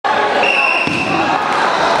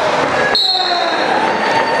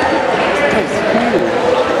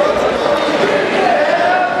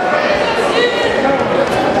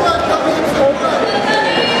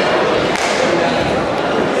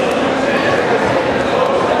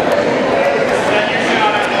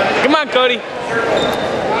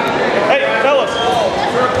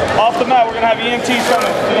EMT's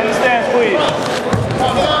coming. In the stands, please.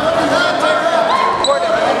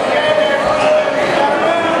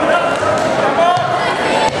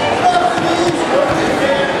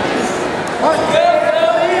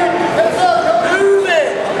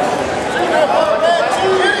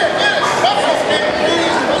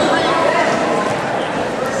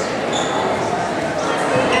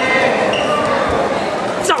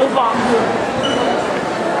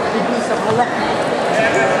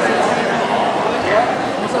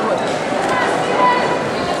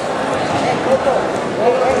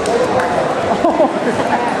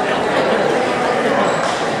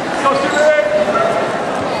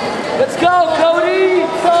 Let's go, Cody!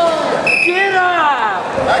 Get up!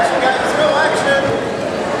 Action, guys, let's go, action!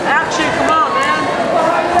 Action, come on, man!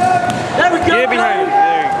 There we go, Get behind him.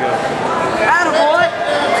 There you go. Attaboy!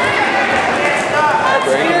 Let's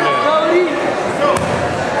get it, Cody!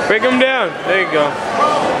 Break him down. There you go.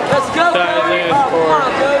 Let's go, Cody! Oh, come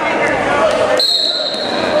on, Cody!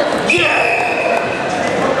 Yeah!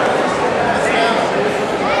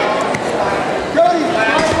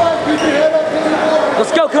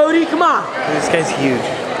 Let's go, Cody, come on! This guy's huge.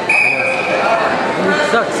 He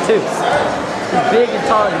sucks, too. He's big and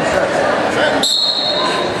tall and he sucks.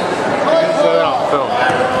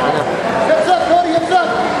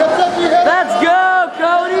 Let's go,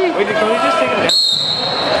 Cody! Wait, can we just take him down?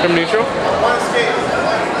 From neutral? One escape.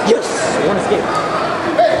 Yes! One escape.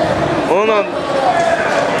 Hold on.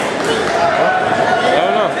 I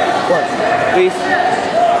don't know. What? Please.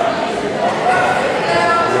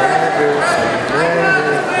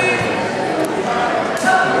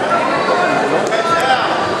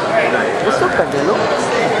 What's up, Canelo?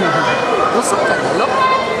 What's up, Canelo?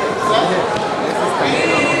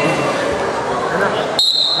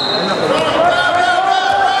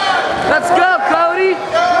 Let's go, Cody!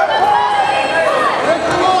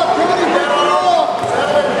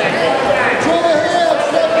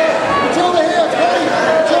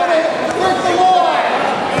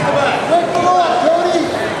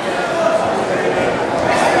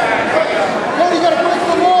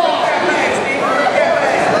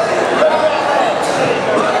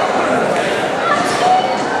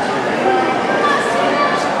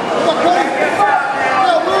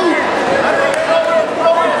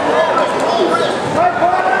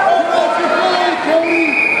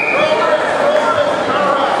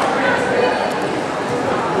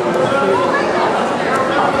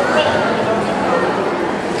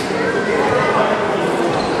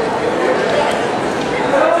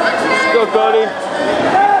 Cody.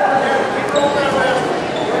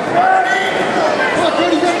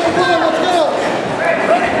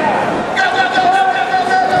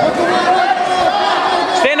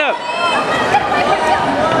 Stand up.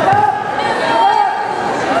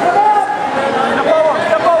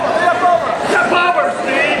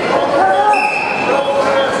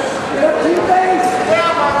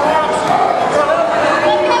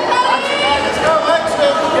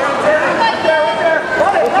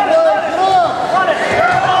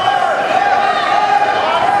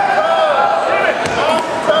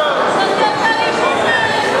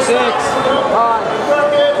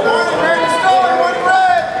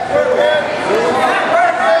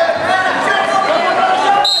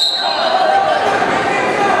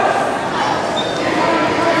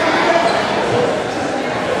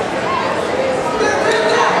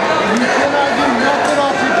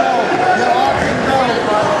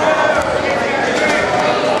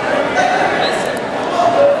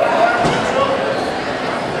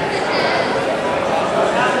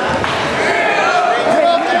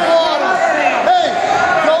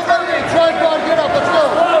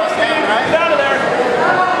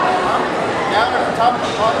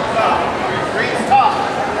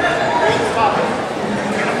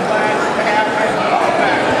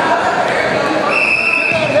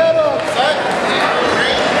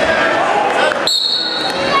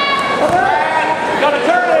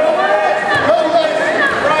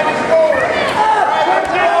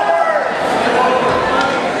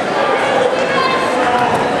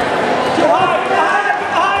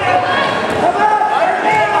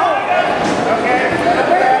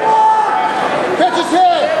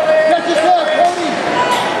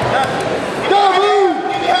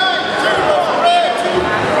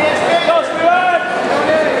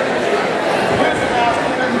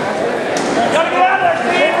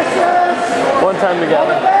 Time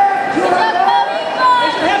together.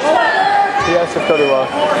 He asked if Cody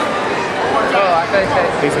lost.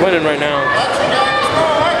 He's winning right now.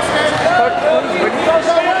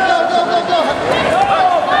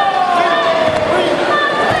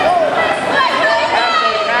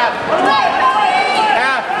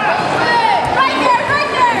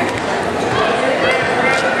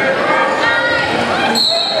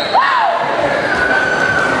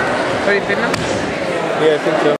 Cody pinned him? Yeah, I think so.